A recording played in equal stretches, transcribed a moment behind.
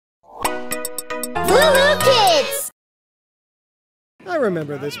LooLoo Kids! I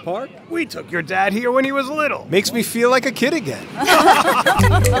remember this park. We took your dad here when he was little. Makes me feel like a kid again.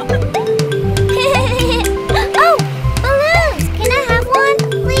 Oh, balloons! Can I have one,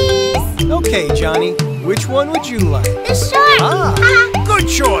 please? Okay, Johnny. Which one would you like? The shark! Ah, good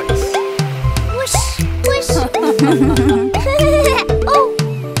choice! Whoosh, whoosh. Oh!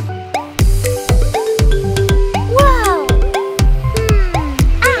 Whoa!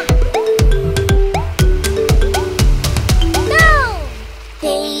 No!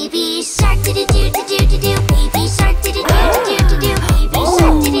 Baby shark, do-do-do-do-do-do-do. Baby shark, do-do-do-do-do-do. Baby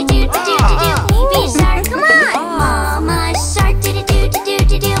shark, do-do-do-do-do-do. Baby shark, come on! Mama shark,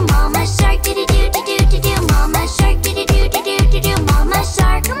 do-do-do-do-do-do. Mama shark, do-do-do-do-do-do. Mama shark, do-do-do-do-do-do. Mama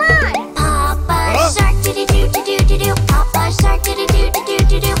shark, come on! Papa shark, do-do-do-do-do-do. Papa shark,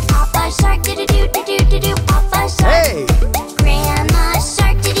 do-do-do-do-do-do. Papa shark, do-do-do-do-do-do. Papa shark. hey! Grandma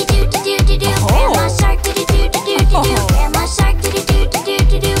shark, do-do-do-do-do-do. Grandma shark, do-do-do-do-do-do. Grandma shark,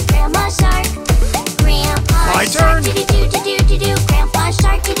 do-do-do-do-do-do. Grandma shark. Grandpa My shark, turn. do-do-do-do-do-do. Grandpa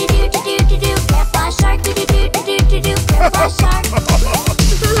shark, do-do-do-do-do-do. Grandpa shark, do-do-do-do-do-do. Grandpa shark.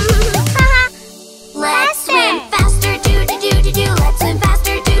 Let's swim faster, do-do-do-do-do. Let's swim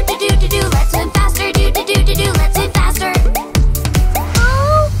faster, do-do-do-do-do. Let's swim faster, do-do-do-do-do. Let's swim faster.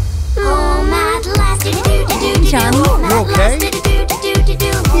 Home at last, do-do-do-do-do. Johnny, Home you at okay? last,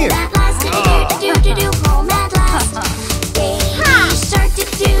 do-do-do-do-do. Here. Home at last, do-do-do-do-do. Home at last. Baby shark,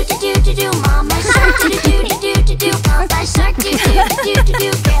 do-do-do-do-do. Mama shark, do-do-do-do-do. Papa shark, do-do-do-do-do.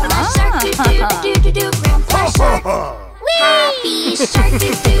 Grandma shark, do-do-do-do-do. Grandpa shark. Happy shark,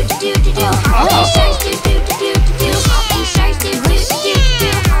 do-do-do-do-do. Happy sharks, do-do-do-do-do. Happy sharks,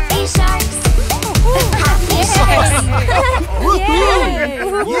 do-do-do-do-do. Happy sharks. Happy sharks.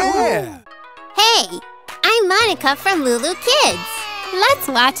 Yeah! Hey, I'm Monica from LooLoo Kids. Let's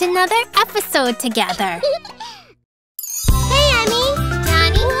watch another episode together. Hey, Emmy.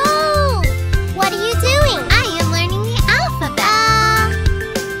 Johnny. Whoa. What are you doing? I am learning the alphabet.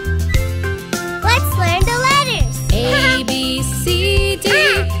 Let's learn the letters. A, B, C, D,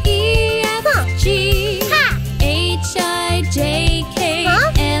 E, F, G, H, I, J, K,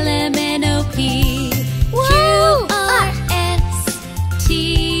 L, M, N, O, P, Q, R, S, T,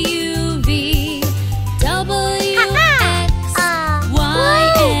 U, V, W, X,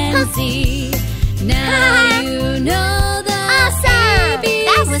 Y, and Z. Now you know the Awesome!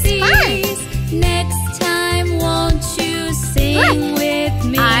 That was fun. ABCs. Next time, won't you sing with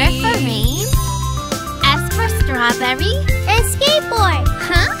me? R for rain, S for strawberry, And skateboard.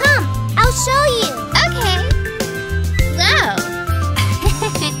 Come, I'll show you. okay. Whoa.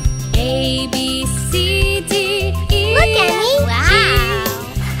 A, B, C, D, E, Look, Emmy. Wow.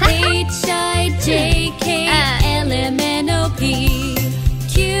 H, I, J, K, L, M, N, O, P,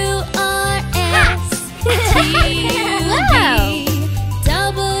 Q, R, S, T, U, V,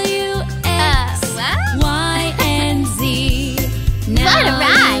 W, X, Y, and Z. Now What a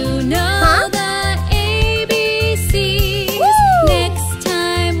ride. you know the ABCs. Woo. Next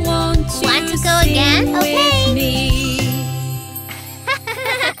time, won't you Want to go sing again? with Okay. me?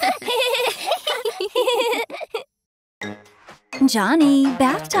 Johnny,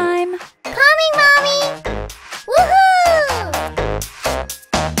 bath time. Coming, Mommy. Woohoo!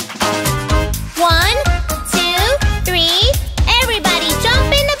 1, 2, 3. Everybody jump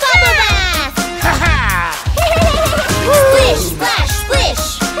in the bubble bath. Splish, splash, splish.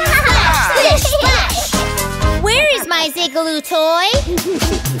 Splash, splish, splash. Where is my Zigaloo toy?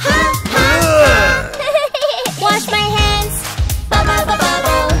 Wash my hands. Bubble, bubble,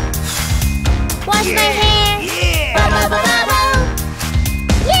 bubble. Wash my hair. Bubble, bubble, bubble.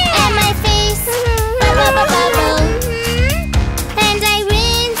 And my face. Bubble, bubble, bubble. And I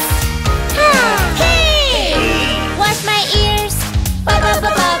rinse. Hey! Wash my ears. Bubble,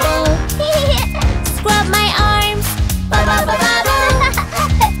 bubble, bubble. Scrub my arms. Bubble, bubble, bubble.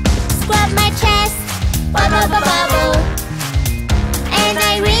 Scrub my chest. Bubble, bubble, bubble. And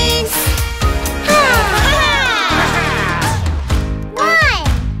I rinse. 1,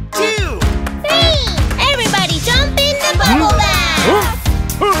 2! 3. Everybody jump in the bubble bath.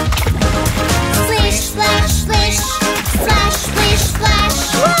 Splish, splash, splish. Splash, splish, splash.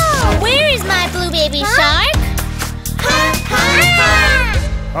 Whoa! Where is my blue baby shark? Ha, ha, ha.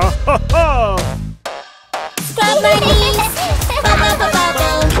 Ha ha ha! Scrub my knees. Bubble, bubble,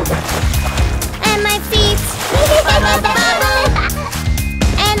 bubble. And my feet. Bubble, bubble, bubble.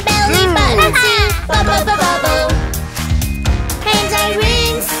 And belly button too. Bubble, bubble, bubble. And I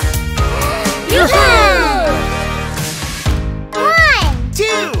rinse. Yoo-hoo! 1,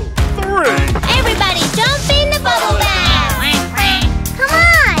 2! 3! everybody jump in the bubble bath. Come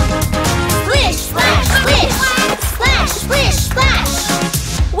on. Splish, splash,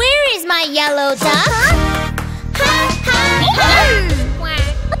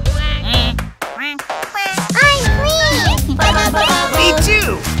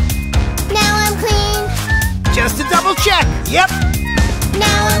 Just to double check. Yep.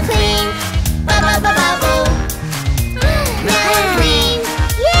 Now I'm clean. Bubble. Now I'm clean.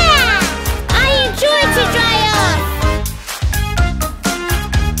 Yeah! I enjoy to dry off.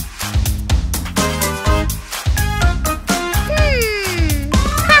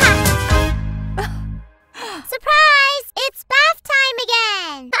 Surprise! It's bath time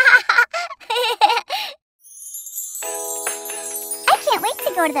again. I can't wait to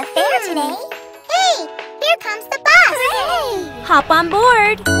go to the fair today. Hey, here comes the bus. Hooray! Hop on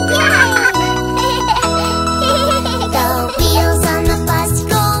board. The wheels on the bus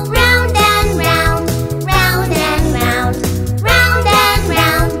go round and round, round and round, round and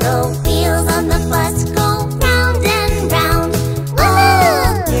round. The wheels on the bus go round and round,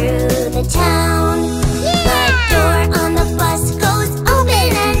 all through the town. The door on the bus goes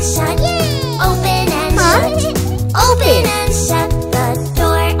open and shut, open and shut, open and shut. The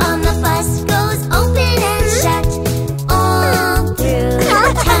door on the bus goes open and shut, all through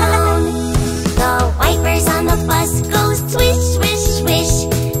the town. The wipers on the bus go swish, swish, swish,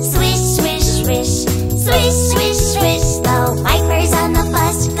 swish, swish, swish, swish, swish, swish. The wipers on the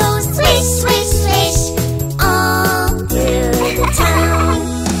bus go swish, swish, swish, all through the town.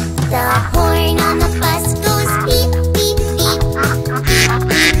 The horn on the bus goes beep, beep, beep, beep,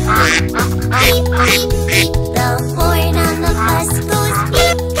 beep, beep, beep, beep. The horn on the bus goes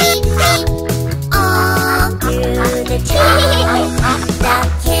beep, beep, beep, all through the town. The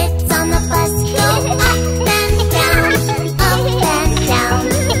kids on the bus go up and down, up and down,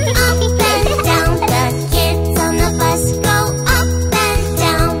 up and down. The kids on the bus go up and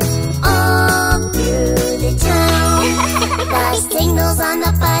down, all through the town. The signals on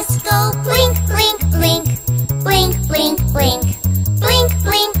the bus go blink, blink, blink, blink, blink, blink, blink,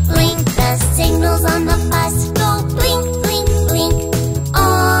 blink, blink. The signals on the bus go blink, blink, blink,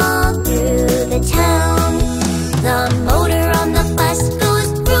 all through the town. The motor on the bus goes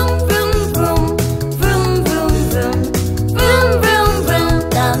vroom, vroom, vroom, vroom, vroom, vroom, vroom, vroom, vroom.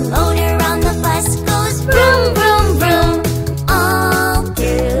 The motor on the bus goes vroom, vroom, vroom, all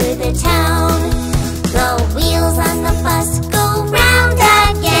through the town. The wheels on the bus go round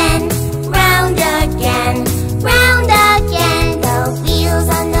again, round again, round again. The wheels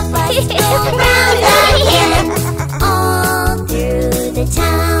on the bus go round again, all through the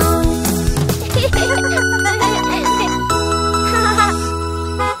town.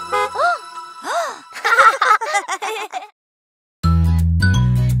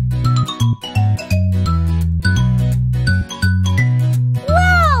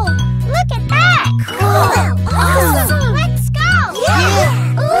 Whoa! Look at that! Cool! Awesome! Let's go! Yeah!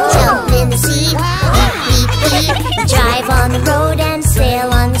 Jump in the seat, beep, beep, beep. Drive on the road and sail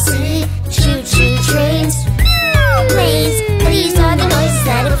on the sea. Choo choo trains, planes. These are the noises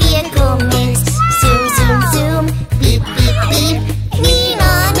that a vehicle makes. Zoom, zoom, zoom, beep, beep, beep.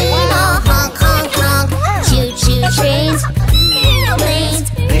 Nina, Nina, honk, honk, honk. Choo choo trains, planes.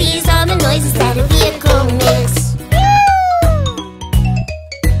 These are the noises that a vehicle makes.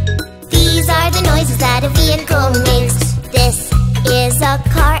 These are the noises that a vehicle makes. This is a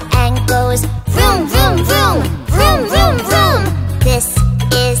car and goes vroom, vroom, vroom, vroom, vroom, vroom. This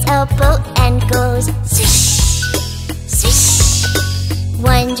is a boat and goes swish, swish.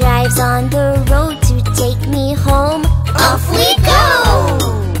 One drives on the road to take me home. Off we go!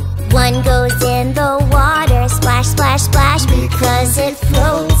 One goes in the water, splash, splash, splash, because it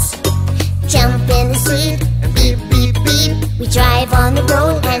floats. Jump in the seat, beep, beep, beep. We drive on the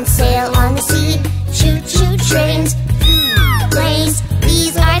road and sail on the sea. Choo choo trains, planes.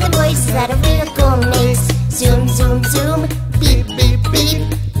 These are the noises that a vehicle makes. Zoom, zoom, zoom, beep, beep, beep.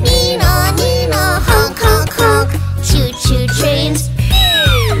 Nina, Nina, honk, honk, honk. Choo choo trains,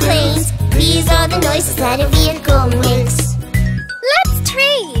 planes. These are the noises that a vehicle makes. Let's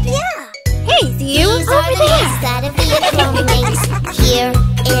trade. Yeah. Hey, you These over are the there. noises that a vehicle makes. Here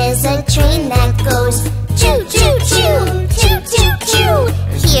is a train that goes choo choo choo, choo choo choo.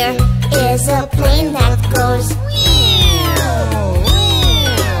 Here is a plane that goes.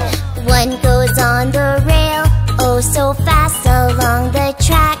 One goes on the rail, oh so fast along the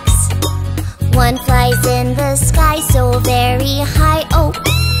tracks. One flies in the sky so very high, oh.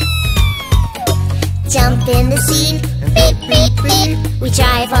 Jump in the seat, beep, beep, beep. We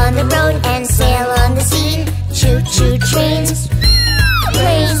drive on the road and sail on the sea. Choo choo trains,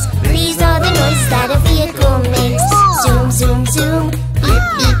 planes. These are the noises that a vehicle makes. Zoom, zoom, zoom, beep,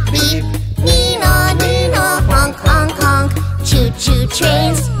 beep, beep. Nina, Nina, honk, honk, honk. Choo choo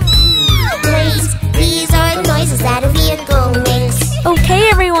trains, planes. These are the noises that a vehicle makes. Okay,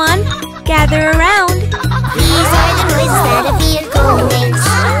 everyone, gather around. These are the noises that a vehicle makes.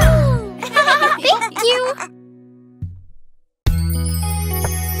 Thank you.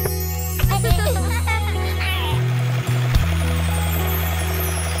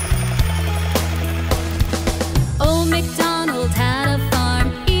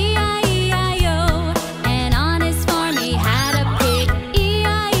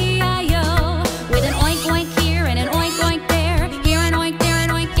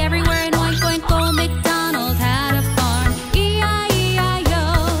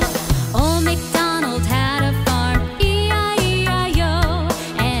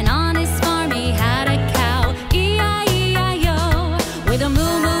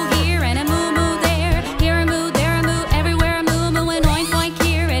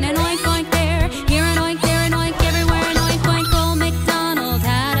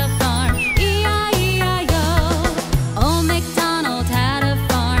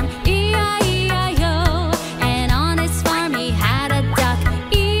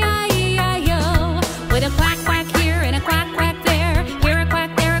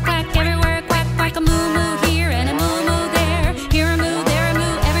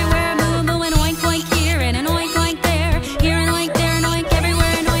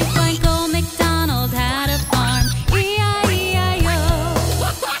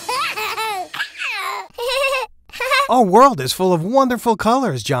 Our world is full of wonderful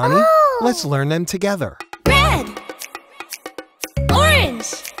colors, Johnny. Oh. Let's learn them together. Red,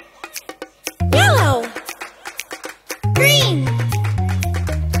 orange, yellow, green,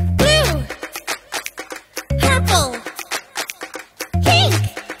 blue, purple, pink,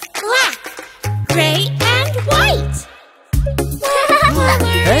 black, gray, and white. What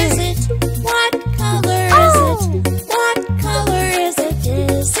color is it? What color is it? What color is it?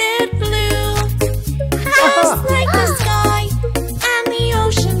 Is it blue? Just like the sky and the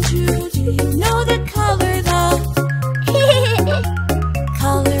ocean too. Do you know the color? The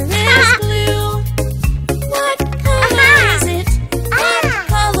color is blue. What color is it? What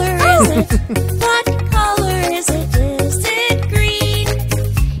color is it? What color is it? Is it green?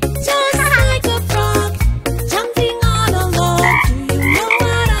 Just like a frog jumping on a log. Do you know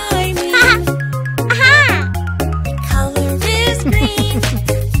what I mean? The color is green.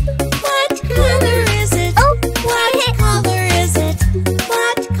 What color is it? What color is it?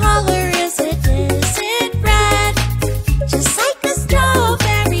 What color is it? Is it red? Just like a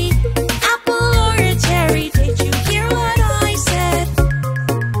strawberry, apple or a cherry. Did you hear what I said?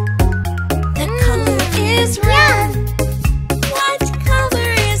 The color is red. What color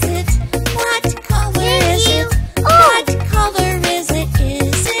is it? What color is it? What color is it?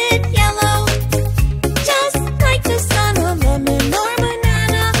 Is it yellow? Just like the sun, a lemon or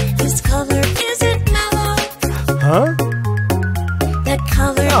banana. This color isn't mellow. Huh? The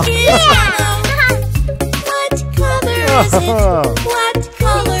color Oh. is yellow. What color is it? What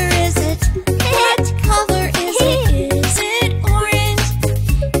color is it? What color is it? Is it orange?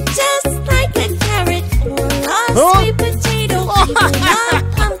 Just like a carrot or a sweet potato, even a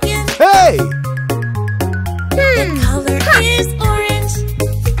pumpkin. Hey! The color is orange.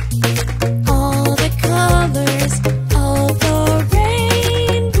 All the colors of the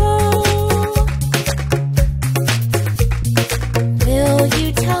rainbow. Will you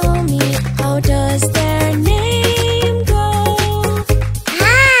tell me how does their name go?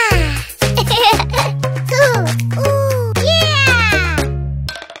 Cool. Ooh, yeah.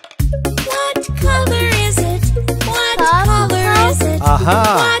 What color is it? What color is it? Aha!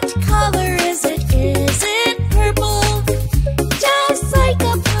 What color is it? Is it purple? Just like a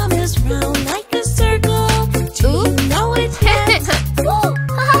plum is round like a circle. Do you know it yet?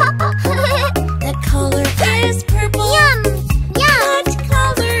 The color is purple. Yum. What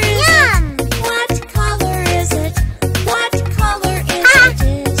color is Yum. it? What color is it? What color is it?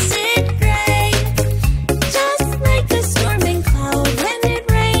 Is it gray? Just like a storming cloud when it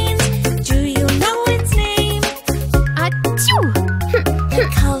rains. Do you know its name? The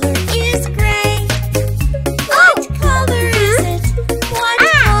color is gray. What color is it? What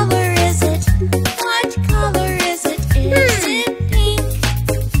color is it? What color is it? Is it pink?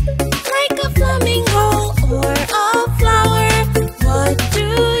 Like a flamingo or a flower? What do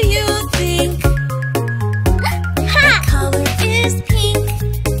you think? The color is pink.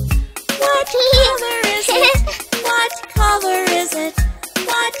 What color is it? What color is it?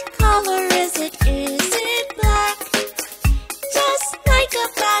 What color is it? Is it black? Just like a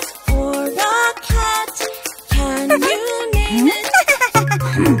bat or a cat. Can you name it?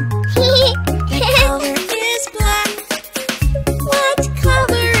 The color is black. What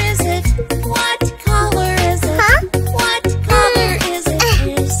color is it? What color is it? What color is it?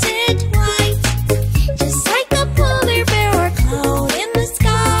 Is it white? Just like a polar bear or cloud in the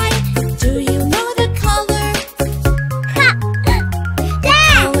sky. Do you know the color? The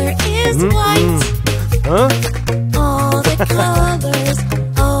color is white. Huh? All the colors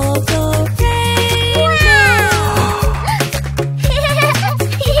of the rainbow.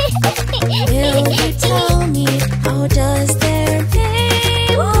 Will you tell me how does their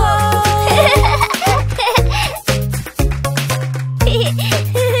name go?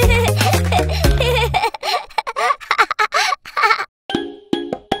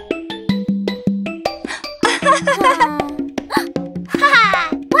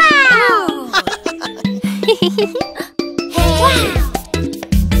 Hey,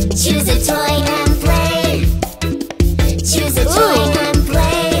 choose a toy and play. Choose a toy and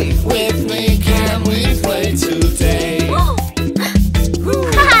play with me. Can we play today?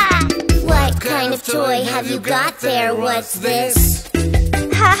 What kind of toy have you got there? What's this?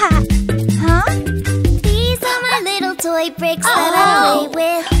 Huh? These are my little toy bricks that I play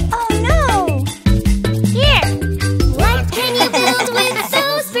with. Oh no! Here, what can you build with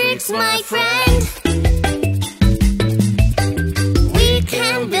those bricks, my friend? We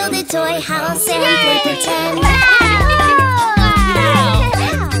can build a toy house and play pretend.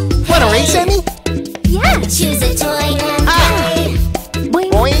 Wanna race, Emmy? Yeah. Choose a toy and play.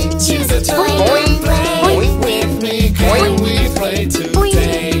 Boing. Choose a toy and play with me.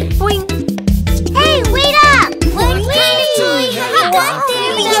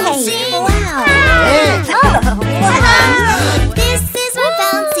 This is my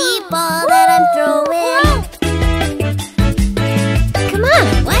bouncy ball that I'm throwing. Come on.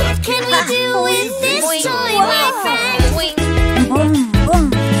 What can we do with this toy, my friend?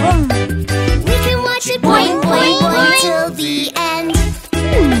 We can watch it boing, boing, boing till the end.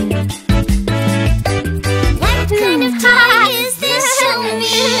 What kind of toy is this? Show me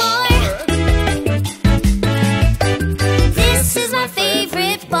more. This is my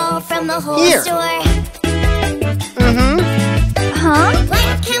favorite ball from the whole Here. store. Huh?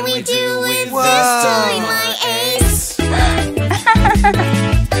 What can we do with this toy, my ace?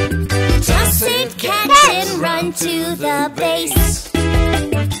 Just say catch and run to the base.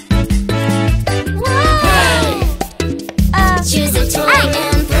 Hey! Choose a toy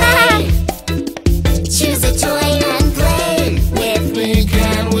and play. Choose a toy and play with me.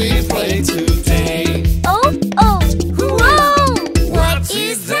 Can we play today? Oh. Whoa! What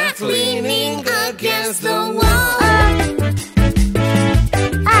is that leaning against the wall?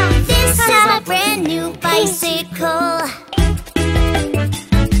 This is my brand new bicycle.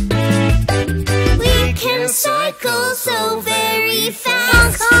 We can cycle so very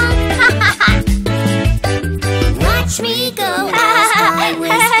fast. Watch me go as I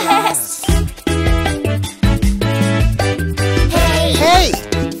whiz past. Hey!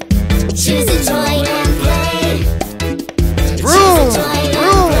 Choose a toy and play. Vroom, Choose a toy and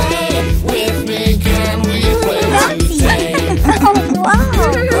vroom. play with me. Can we play today?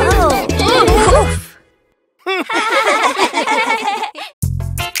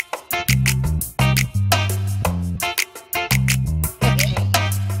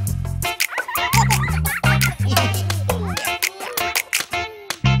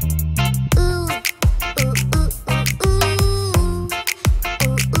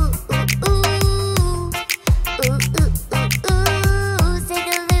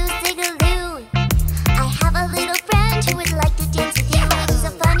 Zigaloo, Zigaloo. I have a little friend who would like to dance with you. He's a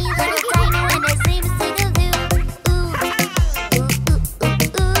funny little dino and his name is Zigaloo.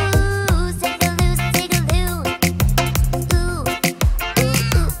 Zigaloo, Zigaloo.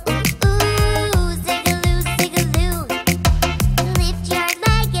 Zigaloo, Zigaloo. Lift your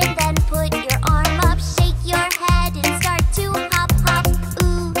leg and then put your arm up. Shake your head and start to hop, hop.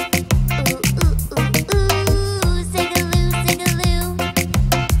 Zigaloo, Zigaloo.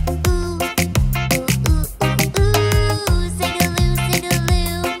 Zigaloo,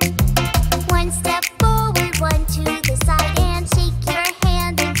 Zigaloo. One step forward, one to the side, and shake your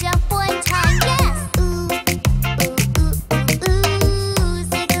hand and jump one time. Yes.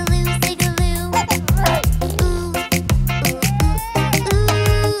 Zigaloo, Zigaloo.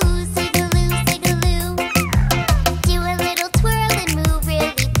 Zigaloo, Zigaloo. Do a little twirl and move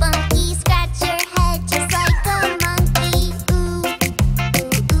really funky. Scratch your head just like a monkey. Zigaloo,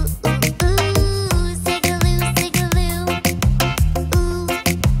 Zigaloo.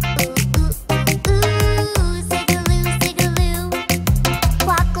 Zigaloo, Zigaloo.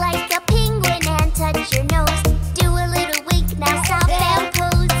 Walk like a penguin and touch your nose. Do a little wink, now stop and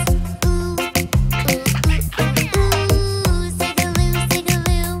pose. Zigaloo,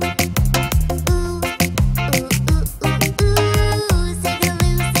 Zigaloo.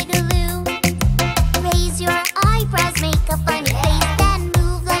 Zigaloo, Zigaloo. Raise your eyebrows, make a funny face, then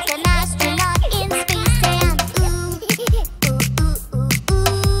move like an astronaut in space and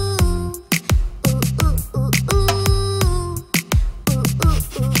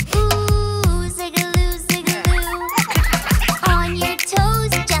Zigaloo, Zigaloo. On your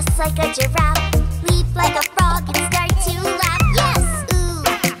toes, just like a giraffe. Leap like a frog and start to laugh. Yes. Zigaloo.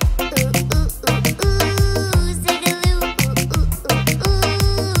 Zigaloo.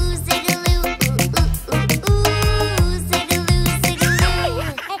 Zigaloo, Zigaloo.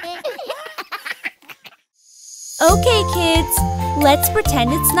 Okay, kids, let's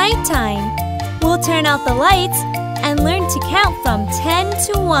pretend it's nighttime. We'll turn out the lights and learn to count from 10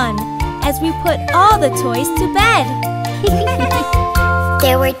 to 1 as we put all the toys to bed.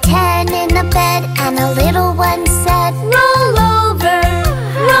 There were 10 in the bed, and a little one said, "Roll over,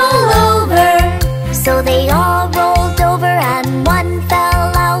 roll over." So they all rolled over, and one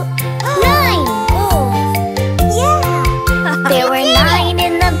fell out. 9! Yeah! There were 9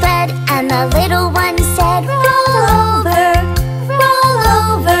 in the bed, and the little one said, "Roll over, roll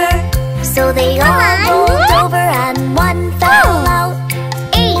over." So they all rolled over, and one fell out.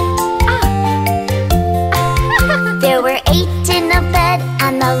 8! There were 8 in the bed,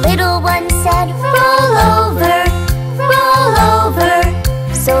 and the little one said, "Roll over, roll over."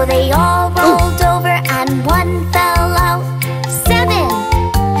 So they all rolled over, and one fell out. 7!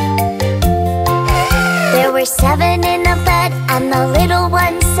 There were 7 in the bed, and the little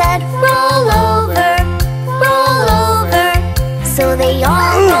one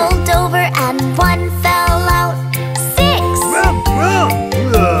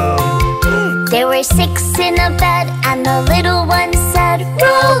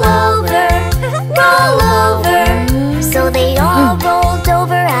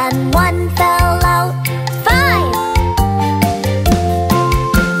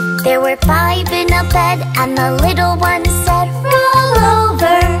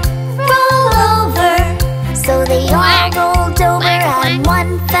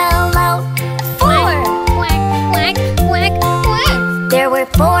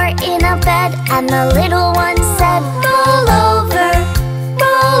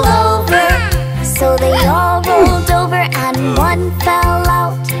one fell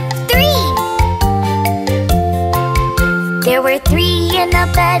out. 3. There were 3 in a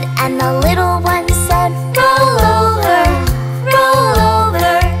bed, and the little one said, roll over, roll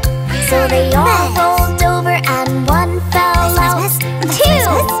over. So they all rolled over, and one fell out. 2.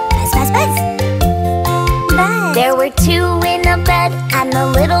 There were 2 in a bed, and the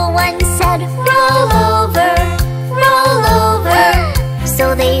little one said, roll over, roll over.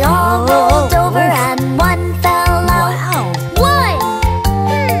 So they all rolled over, and one fell out. 1.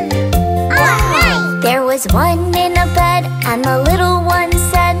 There was 1 in a bed, and the little one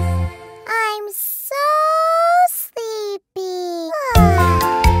said, I'm so sleepy.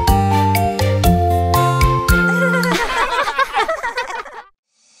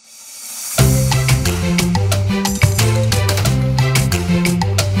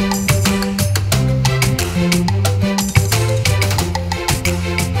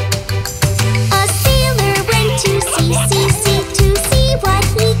 A sailor went to sea to see what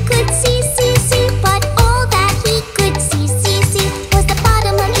he could see. But all that he could see was the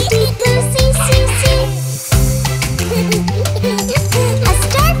bottom of the deep blue sea. A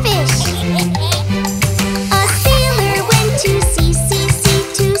starfish. A sailor went to sea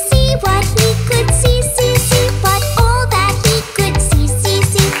to see what he could see. But all that he could see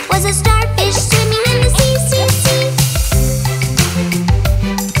was a starfish swimming in the sea.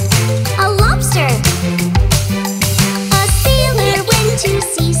 A lobster. A sailor went to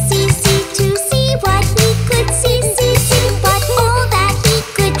sea to see what he could see. But all that he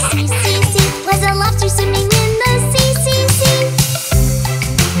could see was a lobster swimming in the sea.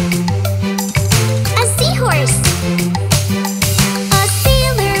 A seahorse. A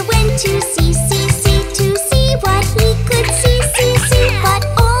sailor went to sea to see what he could see. But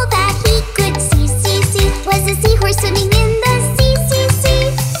all that he could see was a seahorse swimming in the sea.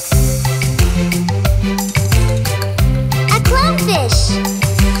 A clownfish.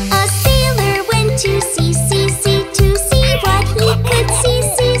 A sailor went to sea to see what he could see.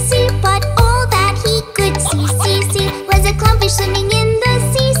 But all that he could see was a clownfish swimming in the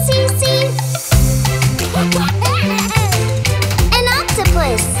sea. An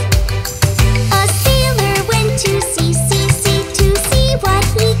octopus. A sailor went to sea to see what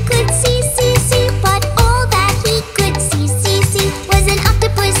he could see. But all that he could see was an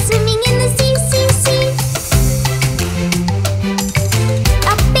octopus swimming in the sea. A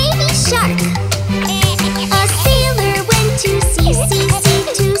baby shark. A sailor went to sea to see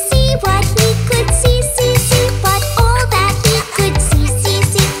what he could see. But all that he could see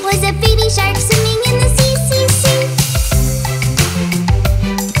was a baby shark swimming in the sea.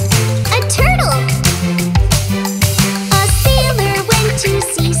 A turtle. A sailor went to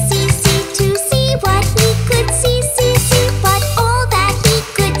sea to see what he could see. But all that he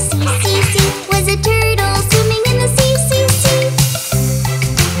could see was a turtle swimming in the sea.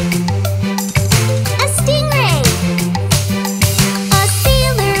 A stingray. A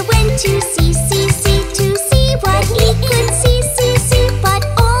sailor went to sea to see what he could see. But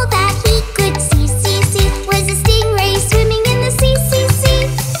all that he could see was a stingray swimming in the sea.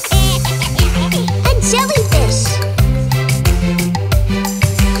 A jellyfish.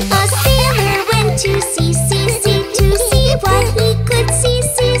 A sailor went to sea to see what he could see.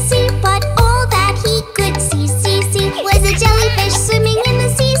 But all that he could see was a jellyfish swimming in the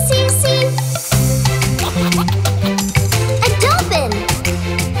sea. A dolphin.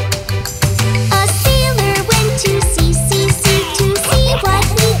 A sailor went to sea to see what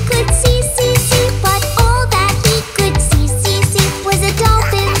he could see. But all that he could see was a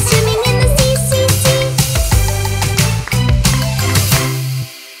dolphin swimming in the sea.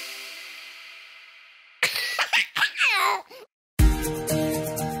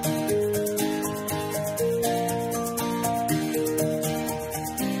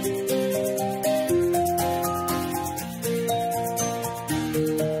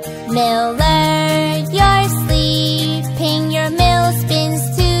 Miller, you're sleeping, your mill spins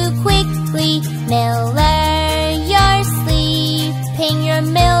too quickly. Miller, you're sleeping, your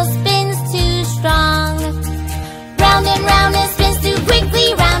mill spins too strong. Round and round it spins too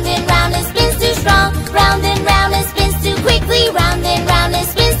quickly, round and round it spins too strong. Round and round it spins too quickly, round and round it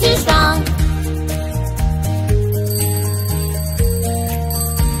spins too strong.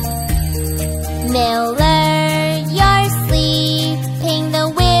 Miller, you're sleeping, the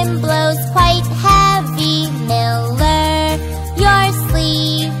wind blows quiet.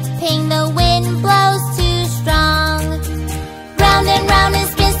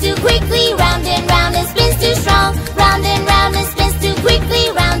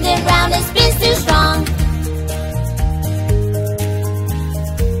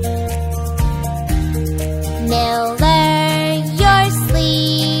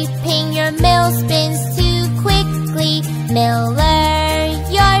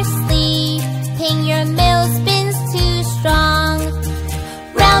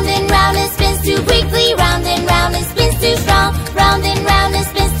 round and spins too quickly. Round and spins too strong. Round and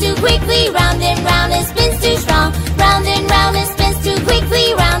spins too quickly. Round and spins too strong. Round and spins too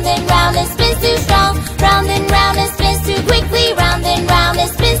quickly. Round and spins too strong. Round and spins too quickly. Round and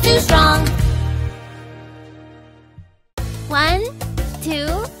spins too strong. 1,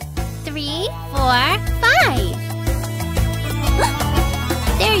 2, 3, 4, 5.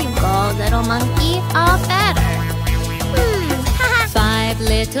 There you go, little monkey. All better. 5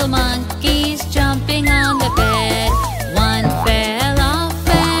 little monkeys jumping on the bed. One fell off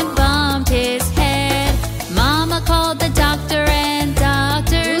and bumped his head. Mama called the doctor and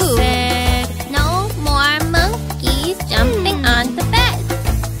doctor said, No more monkeys jumping on the bed.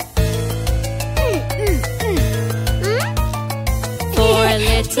 4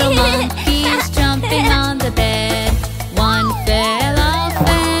 little monkeys jumping on the bed. One fell off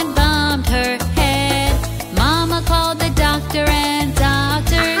and bumped her head. Mama called the doctor and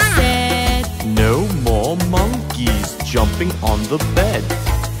doctor said, No more monkeys jumping on the bed.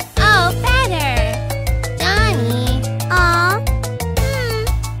 Oh, better. Johnny. Aw.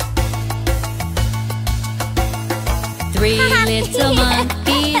 3 little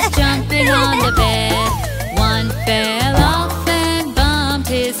monkeys jumping on the bed. One fell off and bumped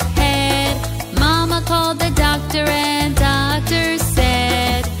his head. Mama called the doctor and doctor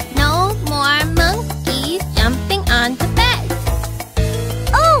said, No more monkeys jumping on the bed.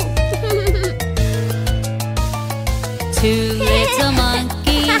 Oh! 2 little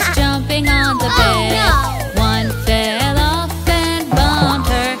monkeys jumping on the bed. One fell off and bumped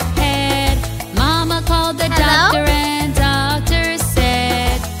her head. Mama called the doctor and doctor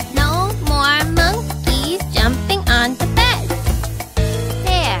said, No more monkeys jumping on the bed.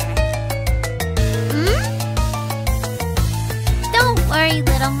 There. Don't worry,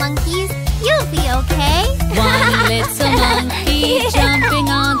 little monkeys. You'll be okay. 1 little monkey jumping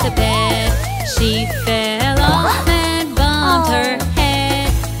on the bed. She fell off and bumped her head.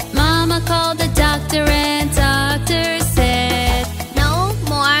 Mama called the doctor and doctor said, No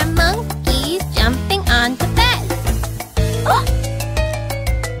more monkeys jumping on the bed.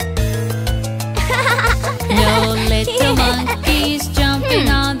 No little monkeys jumping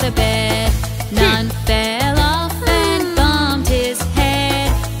on the bed. None fell off and bumped his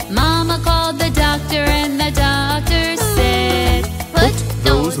head. Mama called the doctor and the doctor said, Put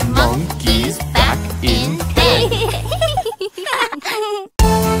Those monkeys back in bed.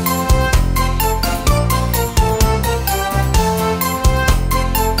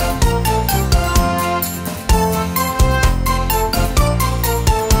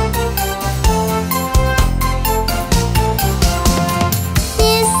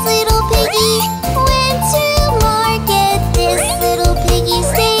 This little piggy went to market. This little piggy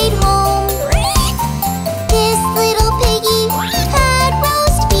stayed home. This little piggy had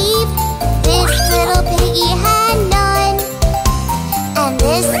roast beef. This little piggy had none. And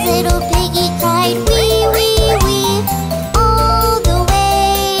this little piggy cried wee wee wee all the way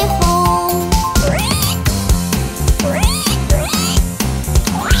home.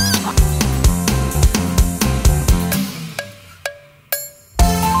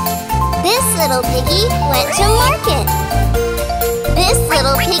 This little piggy went to market. This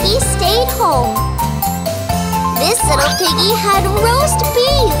little piggy stayed home. This little piggy had roast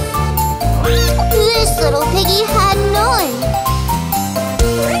beef. This little piggy had none.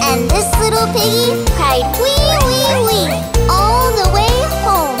 And this little piggy cried wee wee wee all the way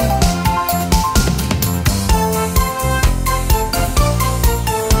home.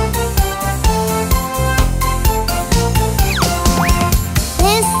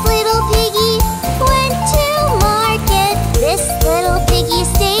 This little piggy went to market. This little piggy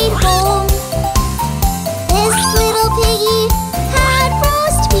stayed home. This little piggy had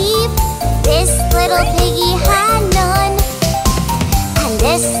roast beef. This little piggy had none. And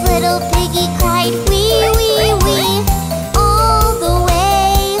this little piggy cried wee wee wee all the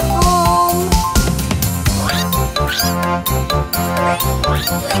way home.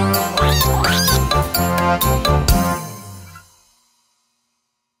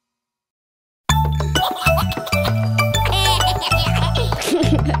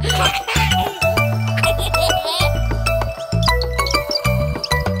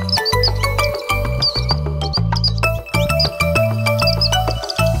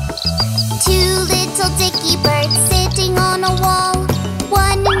 Two little dicky birds sitting on a wall.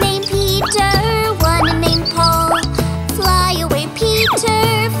 One named Peter, one named Paul. Fly away,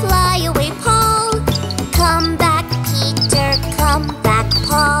 Peter, fly away, Paul. Come back, Peter, come back,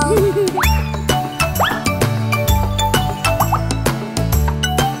 Paul.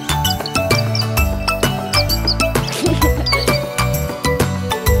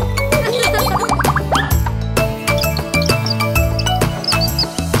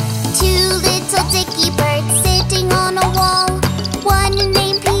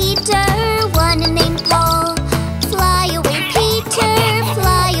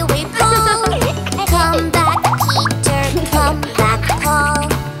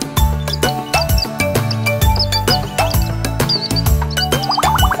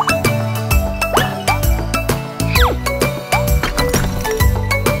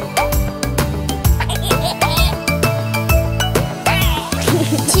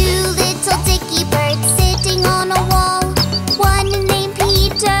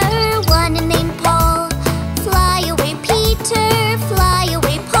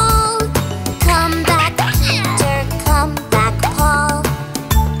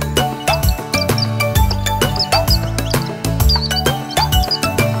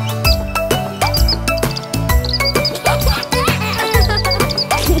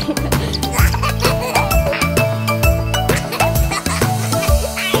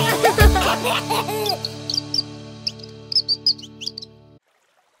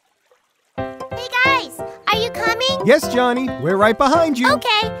 Yes, Johnny, we're right behind you.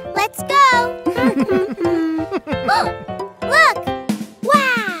 Okay, let's go. Look!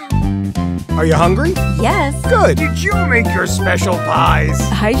 Wow! Are you hungry? Yes, Good. Did you make your special pies?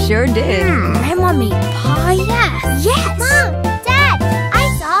 I sure did. Grandma made pie? Yes! Mom! Dad! I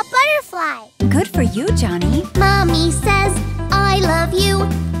saw a butterfly. Good for you, Johnny. Mommy says, I love you.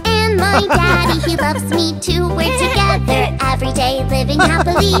 And my daddy, he loves me too. We're together every day, living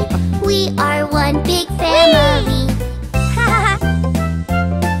happily. We are one big family.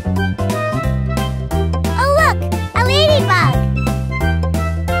 Oh, look! A ladybug!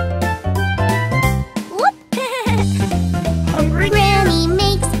 Whoop! Hungry? Granny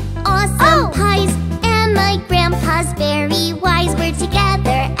makes awesome pies. And my grandpa's very wise. We're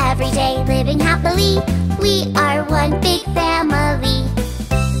together every day, living happily. We are one big family.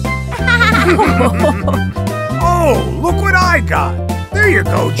 Oh, look what I got. There you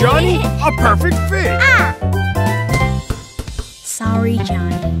go, Johnny. A perfect fit. Sorry,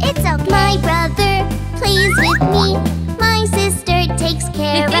 Johnny. It's okay. My brother plays with me. My sister takes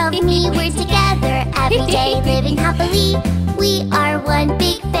care of me. We're together every day, living happily. We are one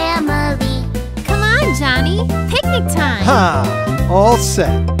big family. Come on, Johnny. Picnic time. Ha! All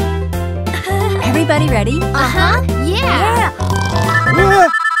set. Everybody ready? Uh-huh. Yeah. Yeah.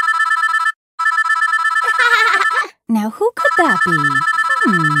 Now, who could that be?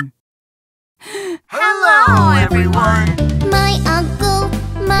 Hello, everyone. My uncle,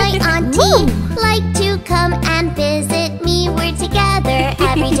 my auntie like to come and visit me. We're together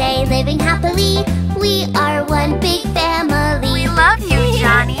every day, living happily. We are one big family. We love you,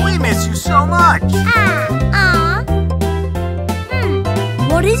 Johnny. We miss you so much. Aw.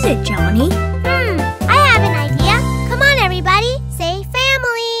 What is it, Johnny? I have an idea. Come on, everybody. Say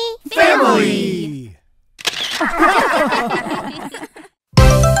family. Family.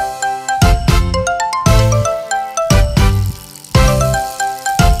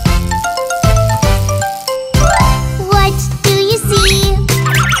 What do you see?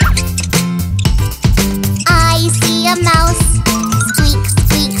 I see a mouse. Squeak,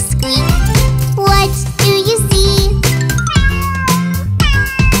 squeak, squeak. What do you see?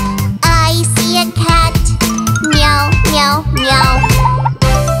 I see a cat. Meow, meow, meow.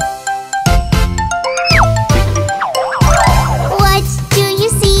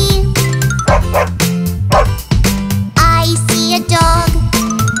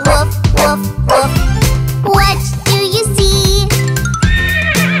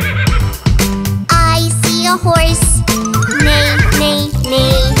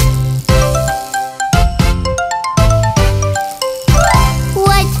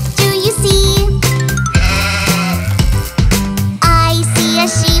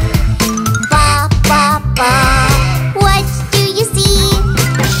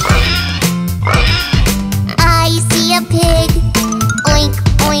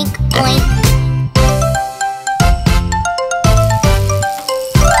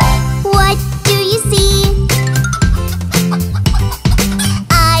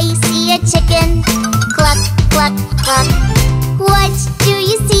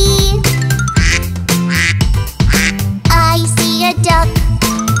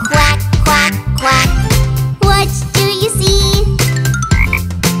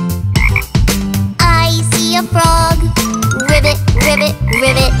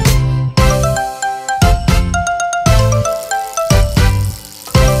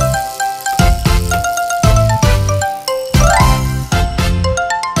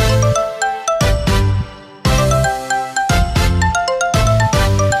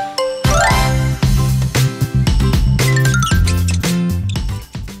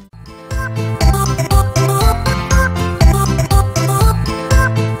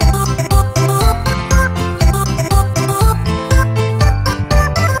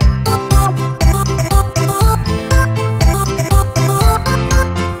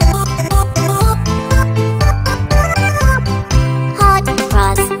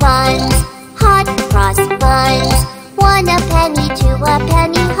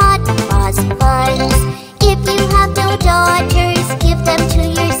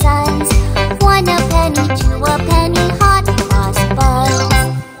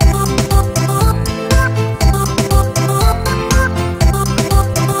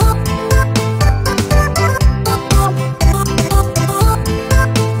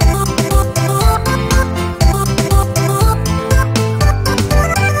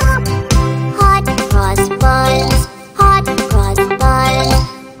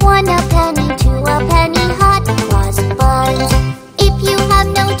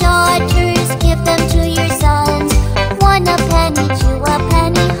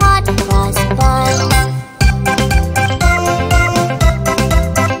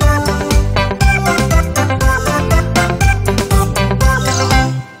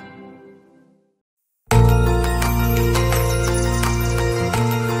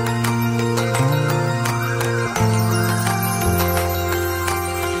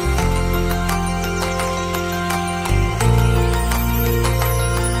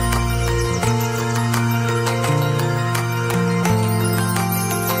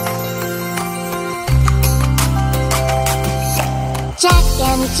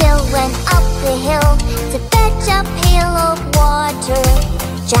 and Jill went up the hill to fetch a pail of water.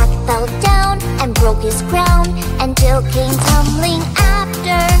 Jack fell down and broke his crown, and Jill came tumbling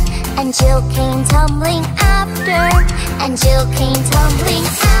after. And Jill came tumbling after. And Jill came tumbling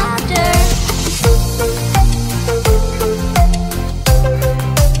after.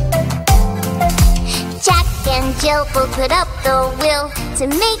 Jack and Jill both put up the will to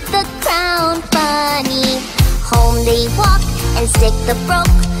make the crown funny. Home they walk and stick the broke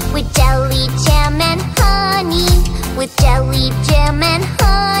with jelly, jam, and honey. With jelly, jam, and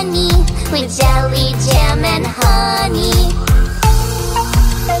honey. With jelly, jam, and honey.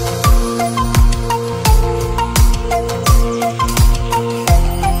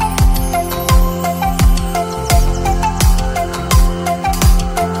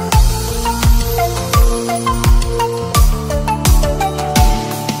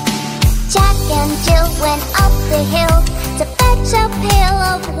 Jack and Jill went up the hill to fetch a pail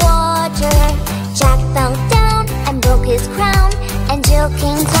of water. Jack fell down and broke his crown, and Jill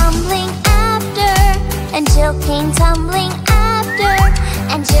came tumbling after. And Jill came tumbling after.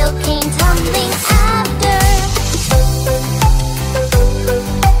 And Jill came tumbling after.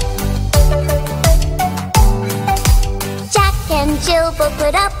 Jack and Jill both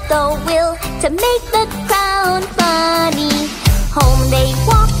put up the will to make the crown funny. Home they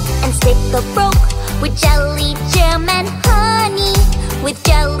walk and stick the broke with jelly, jam, and honey. With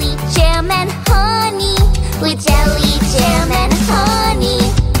jelly, jam, and honey. With jelly, jam, and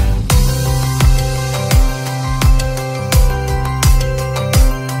honey.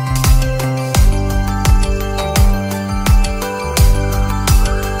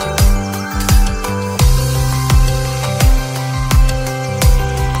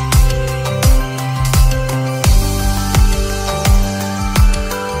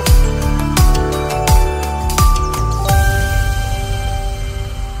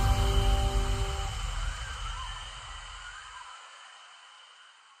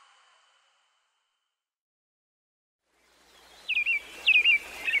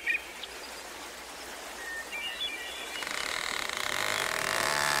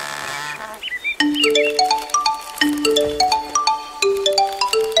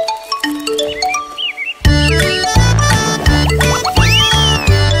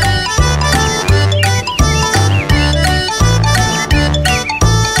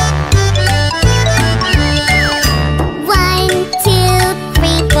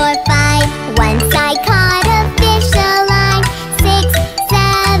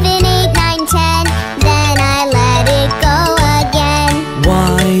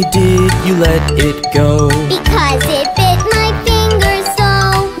 Let it go because it bit my finger so.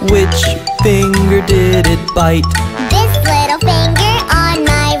 Which finger did it bite? This little finger on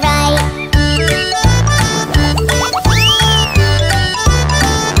my right.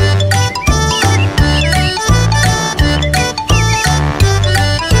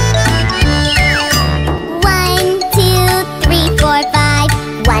 One, two, three, four, five.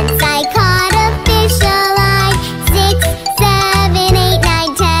 Once I caught a fish alive. 6, 7, 8,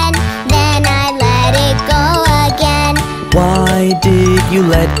 9, 10. Then I let it go again. Why did you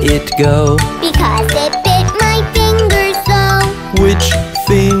let it go? Because it bit my finger so. Which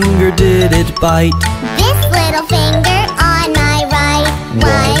finger did it bite? This little finger on my right.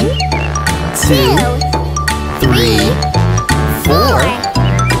 1, 2, 3, 4,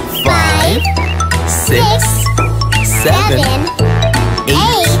 5, 6, 7, 8,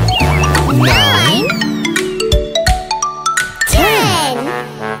 9, 10.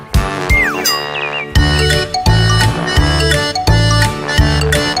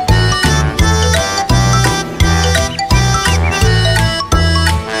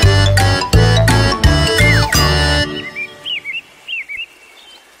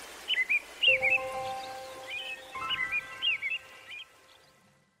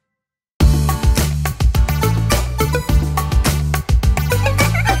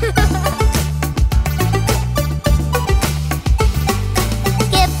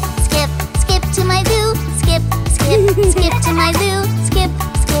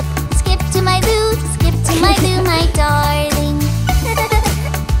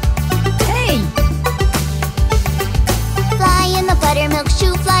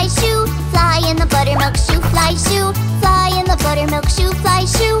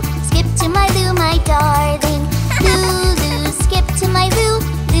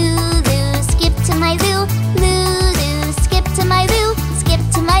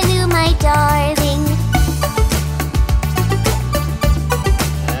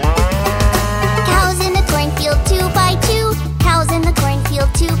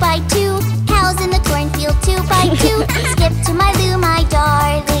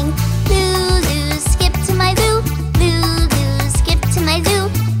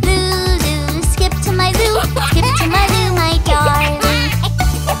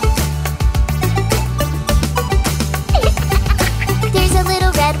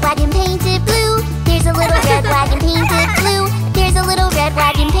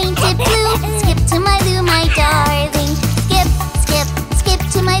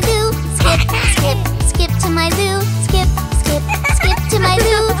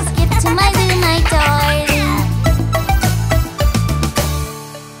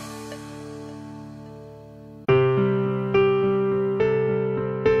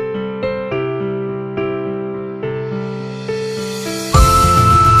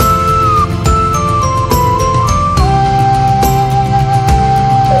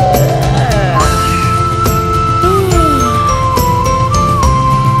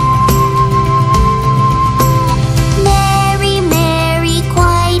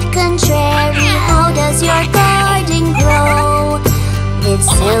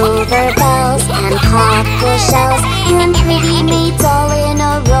 silver bells and cockle shells and pretty maids all in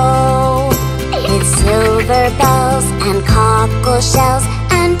a row. With silver bells and cockle shells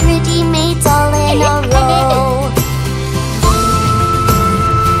and pretty maids all in a row.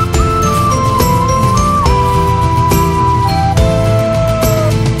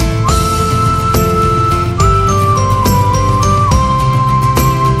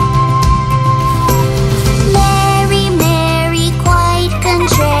 Mary, Mary, quite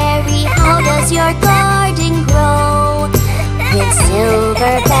contrary, how does your garden grow? With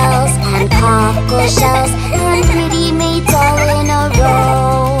silver bells and cockle shells and pretty maids all in a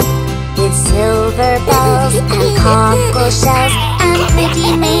row. With silver bells and cockle shells and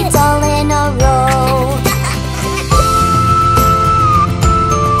pretty maids all in a row.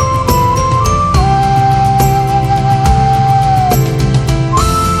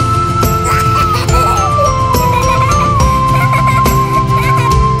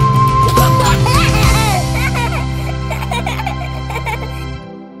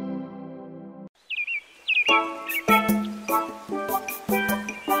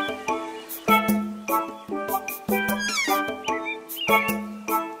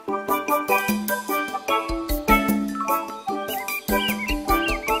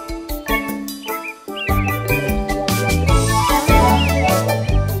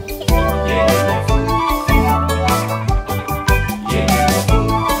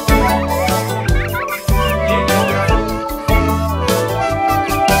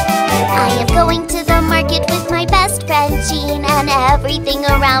 Everything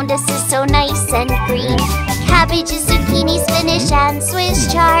around us is so nice and green. Cabbages, zucchini, spinach, and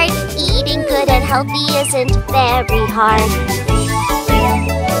Swiss chard. Eating good and healthy isn't very hard.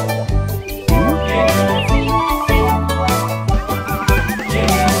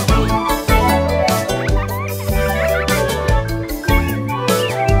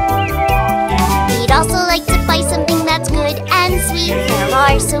 We'd also like to buy something that's good and sweet. There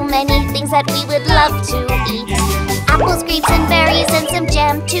are so many things that we would love to eat. Apples, grapes, and berries, and some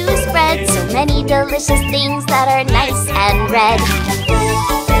jam to spread. So many delicious things that are nice and red.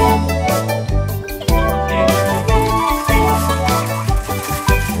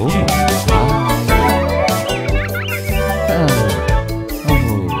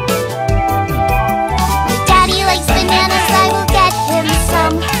 Daddy likes bananas, I will get him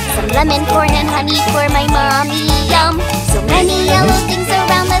some. Some lemon, corn, and honey for my mommy, yum. So many yellow things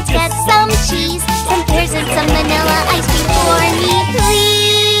around, let's get some cheese. Some pears and some vanilla ice cream for me,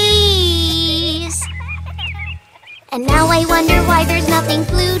 please. And now I wonder why there's nothing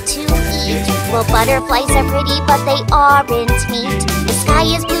blue to eat. Well, butterflies are pretty, but they aren't meat. The sky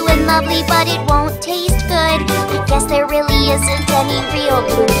is blue and lovely, but it won't taste good. I guess there really isn't any real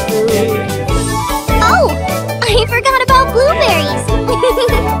blue food. Oh! I forgot about blueberries!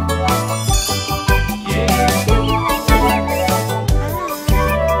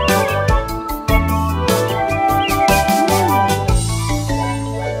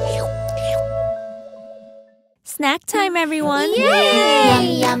 Snack time, everyone!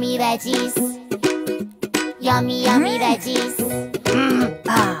 Yay! Yummy, yummy veggies. Yummy, yummy veggies.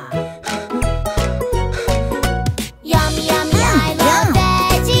 Yummy, yummy, I love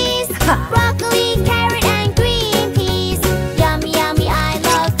veggies. Broccoli, carrot, and green peas. Yummy, yummy, I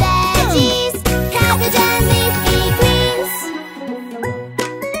love veggies. Cabbage and leafy greens.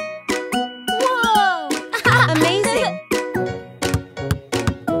 Whoa! Amazing!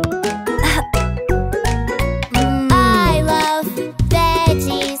 I love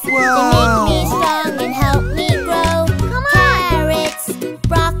veggies. They make me strong and help me grow. Carrots,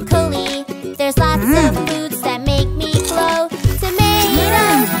 broccoli.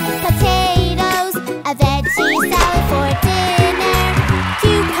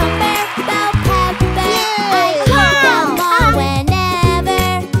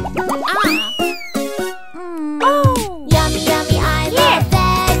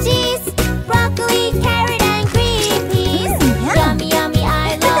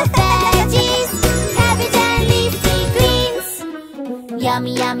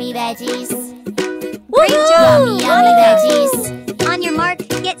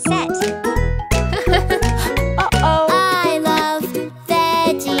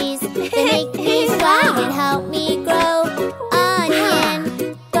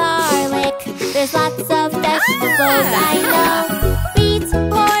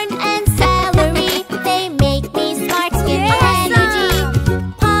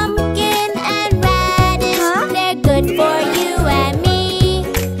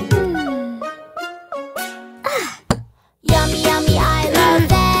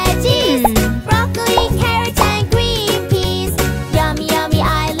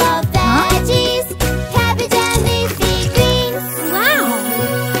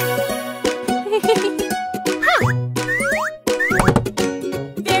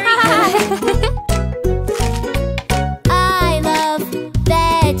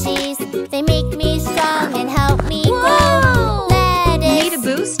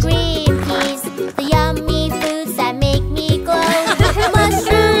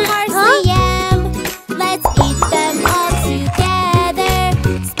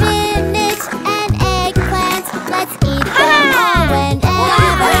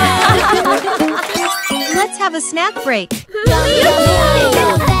 break. Yummy, yummy, I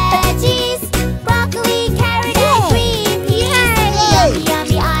love veggies. Broccoli, carrot, and green peas. Yummy,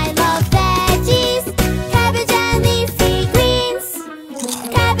 yummy, I love veggies. Cabbage and leafy greens.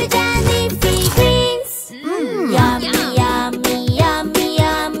 Cabbage and leafy greens. Yummy, yummy, yummy,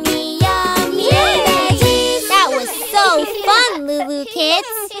 yummy, yummy veggies. That was so fun, LooLoo Kids.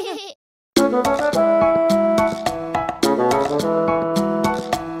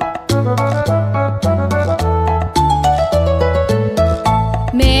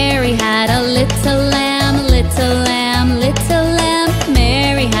 Mary had a little lamb, little lamb, little lamb.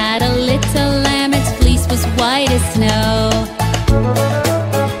 Mary had a little lamb, its fleece was white as snow.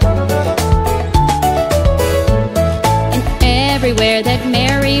 And everywhere that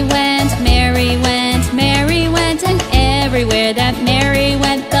Mary went, Mary went, Mary went. And everywhere that Mary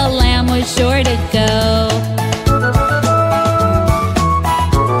went, the lamb was sure to go.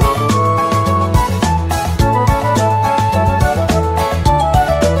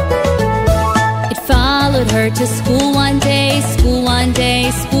 Her to school one day, school one day,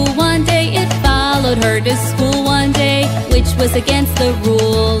 school one day. It followed her to school one day, which was against the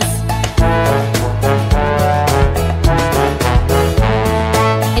rules.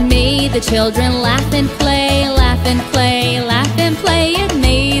 It made the children laugh and play, laugh and play, laugh and play. It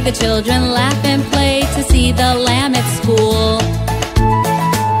made the children laugh and play to see the lamb at school.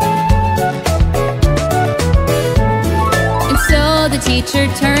 And so the teacher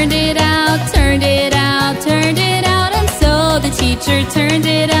turned it out, turned it out, turned it out. And so the teacher turned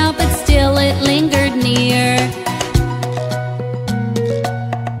it out, but still it lingered near.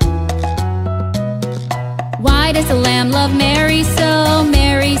 Why does the lamb love Mary so,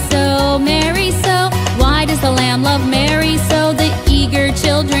 Mary so, Mary so? Why does the lamb love Mary so? The eager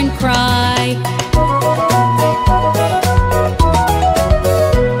children cry.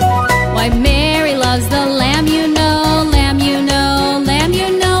 Why Mary loves the lamb, you know, lamb, you know, lamb,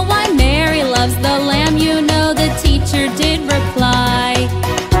 you know. Why Mary loves the lamb, you know, the teacher did reply.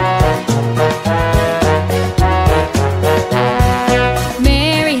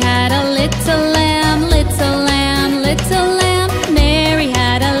 Mary had a little lamb, little lamb, little lamb. Mary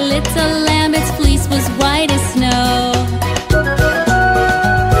had a little lamb, its fleece was white as snow.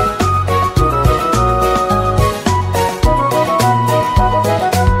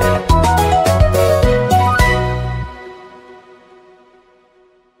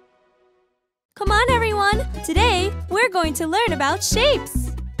 Come on, everyone! Today, we're going to learn about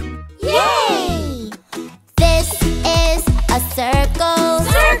shapes. Yay! This is a circle.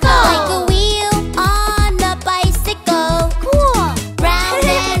 Circle! Like a wheel on a bicycle. Cool! Round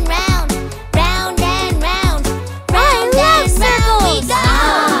and round, round and round, round and round we go.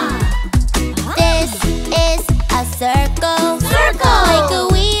 This is a circle. Circle! Like a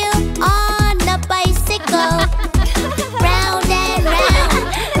wheel on a bicycle. Round and round,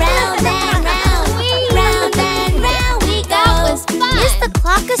 round and round, round and round we go. That was fun! Is the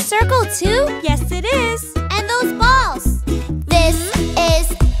clock a circle too? Yes, it is. And those balls. This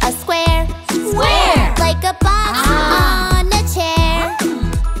is a square. Square! Like a box on a chair.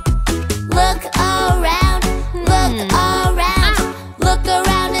 Look around, look around, look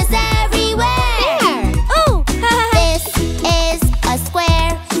around us everywhere. Oh! This is a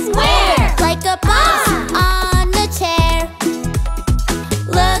square. Square! Like a box on a chair.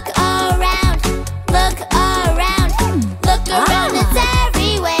 Look around, look around, look around us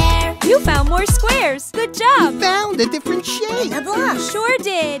everywhere. You found more squares. Good job. Found a different shape. Sure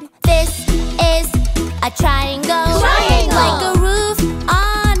did. This is a triangle. Triangle. Like a roof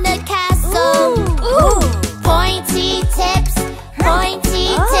on a castle. Ooh. Pointy tips,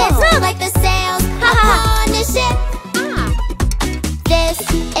 pointy tips, like the sails upon a ship. This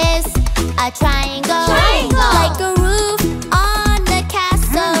is a triangle. Triangle. Like a roof on a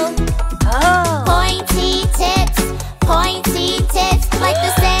castle. Pointy tips, like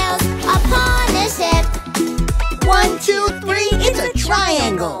the sails upon a ship. 1, 2, 3, it's a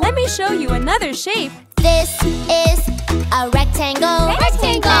triangle. Let me show you another shape. This is a rectangle.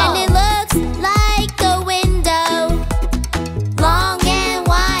 Rectangle. And it looks like a window. Long and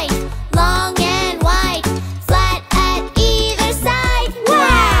wide, flat at either side.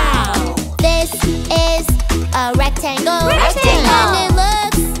 Wow! This is a rectangle. Rectangle. And it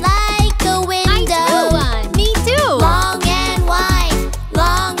looks like a window. Me too. Long and wide,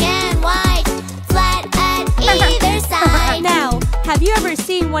 flat at either side. Now, have you ever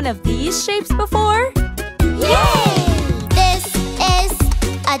seen one of these shapes before? Yay! This is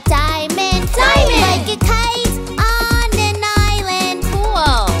a diamond. Like a kite on an island.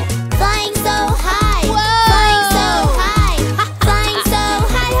 Cool. Flying so high. Flying so high. Flying so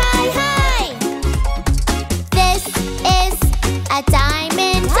high, high, high. This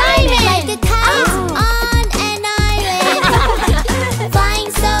Diamond, diamond, like a kite on an island.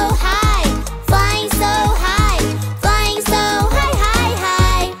 Flying so high, flying so high, flying so high, high,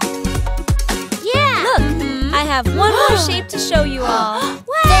 high. Yeah! Look, I have one more shape to show you all.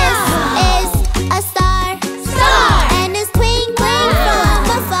 This is a star, star, and is twinkling from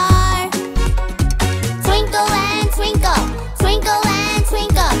afar. Twinkle and twinkle, twinkle and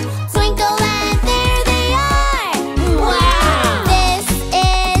twinkle, twinkle and there they are. Wow! This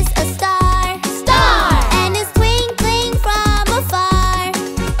is a star, star, and is twinkling from afar.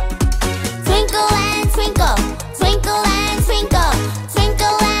 Twinkle and twinkle, twinkle and twinkle,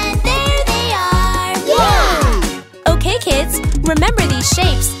 twinkle and there they are. Yeah! Okay, kids, remember these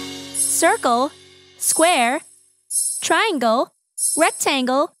shapes: circle, square, triangle,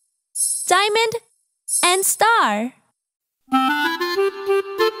 rectangle, diamond, and star.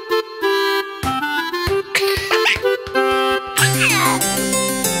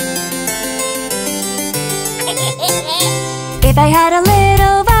 If I had a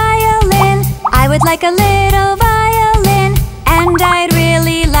little violin, I would like a little violin, and I'd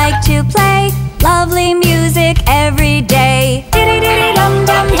really like to play lovely music every day.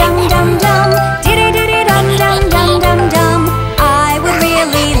 Diddy-diddy-dum-dum-dum-dum-dum, diddy-diddy-dum-dum-dum-dum-dum. I would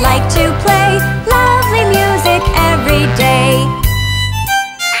really like to play lovely music every day.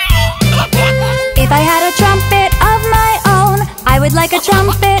 If I had a trumpet of my own, I would like a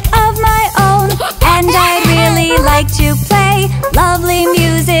trumpet of my own, and I'd really like to play lovely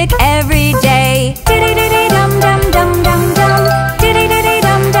music every day. Diddy-diddy-dum-dum-dum-dum-dum,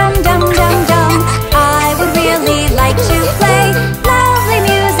 diddy-diddy-dum-dum-dum-dum-dum. I would really like to play lovely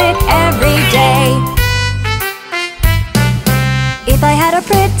music every day. If I had a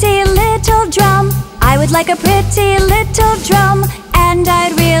pretty little drum, I would like a pretty little drum, and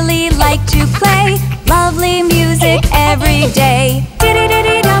I'd really like to play lovely music every day.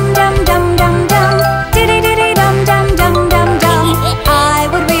 Diddy-diddy-dum-dum-dum-dum-dum, diddy-diddy-dum-dum-dum-dum-dum. I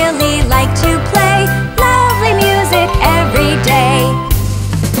would really like to play lovely music every day.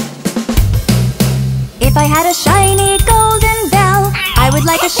 If I had a shiny golden bell, I would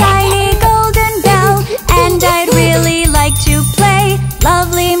like a shiny golden bell, and I'd really like to play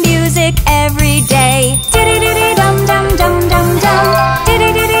lovely music every day. Diddy-diddy-dum-dum-dum-dum-dum,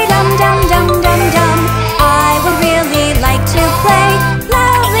 diddy-diddy-dum-dum-dum-dum-dum. I would really like to play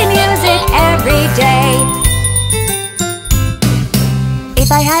lovely music every day.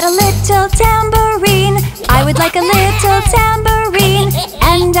 If I had a little tambourine, I would like a little tambourine,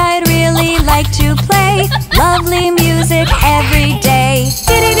 and I'd really like to play lovely music every day.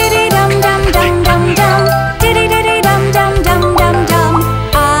 Diddy-diddy-dum-dum-dum-dum-dum, diddy-diddy-dum-dum-dum-dum-dum.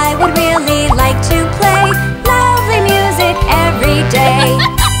 I would really like to play lovely music every day.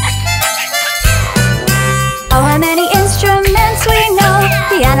 Oh, how many instruments we know: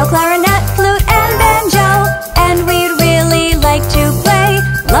 piano, clarinet, flute, and banjo. And we'd really like to play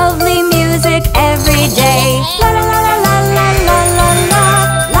lovely music every day. La la la la la la la la la,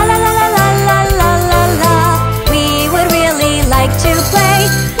 la la la la la la la la la. We would really like to play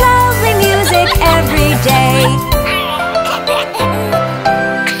lovely music every day.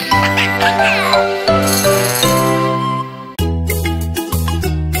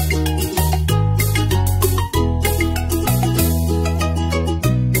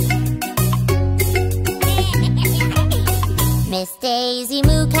 Miss Daisy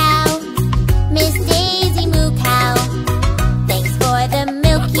Moo Cow, Miss Daisy Moo Cow. Thanks for the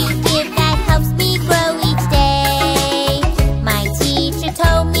milk you give that helps me grow each day. My teacher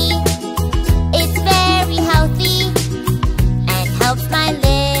told me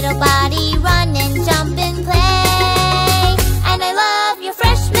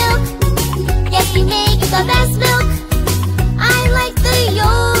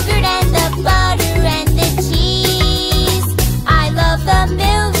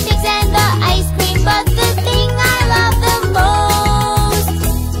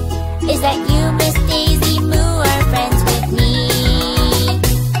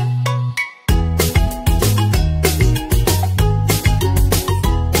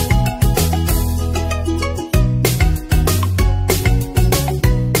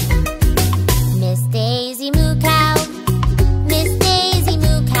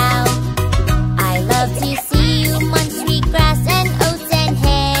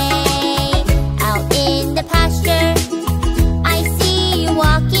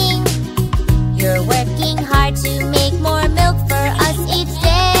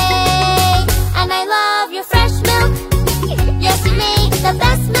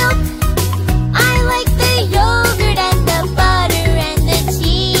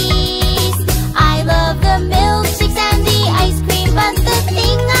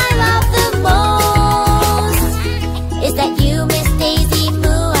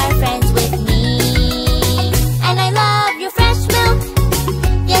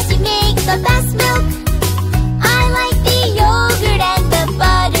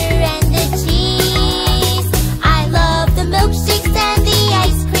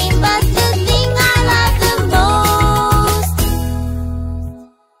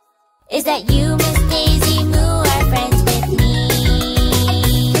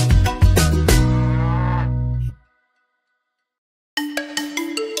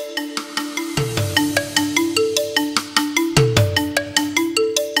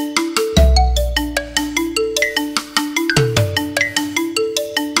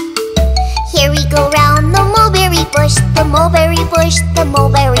bush, the mulberry bush, the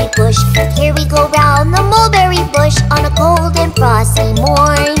mulberry bush. Here we go round the mulberry bush on a cold and frosty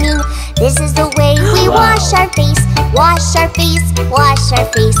morning. This is the way we wash our face, wash our face, wash our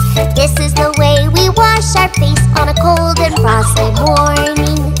face. This is the way we wash our face on a cold and frosty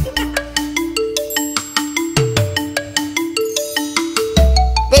morning.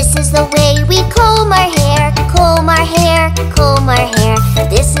 This is the way we comb our hair, comb our hair, comb our hair.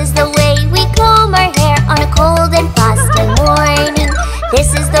 This is the way we comb our hair on a cold and frosty morning.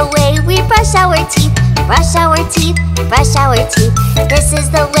 This is the way we brush our teeth, brush our teeth, brush our teeth. This is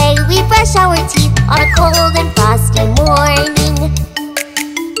the way we brush our teeth on a cold and frosty morning.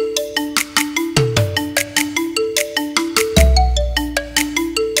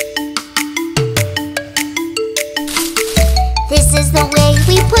 This is the way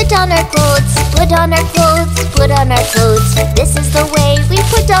we put on our clothes, put on our clothes, put on our clothes. This is the way we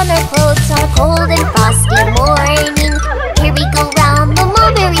put on our clothes on a cold and frosty morning. Here we go round the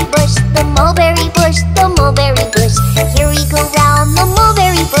mulberry bush, the mulberry bush, the mulberry bush. Here we go round the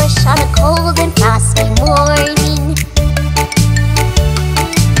mulberry bush on a cold and frosty morning.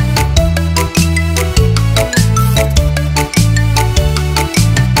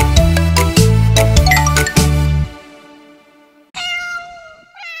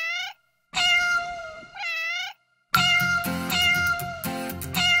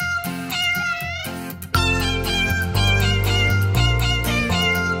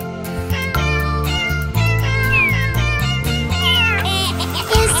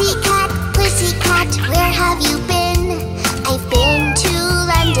 Where have you been? I've been to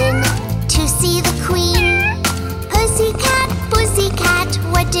London to see the Queen. Pussycat, pussycat,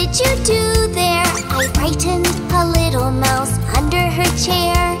 what did you do there? I frightened a little mouse under her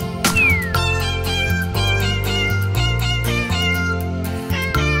chair.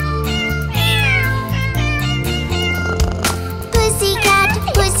 Pussycat,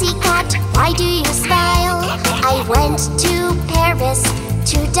 pussycat, why do you smile? I went to Paris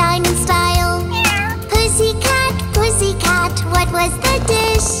to dine in style. Pussycat, pussycat, what was the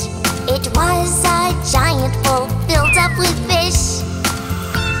dish? It was a giant bowl filled up with fish.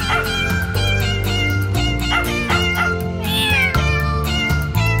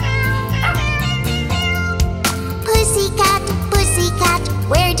 Pussycat, pussycat,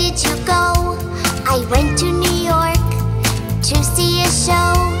 where did you go? I went to New York to see a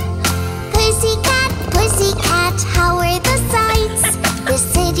show. Pussycat, pussycat, how are the sights? The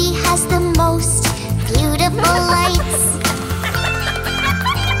city has the most beautiful lights.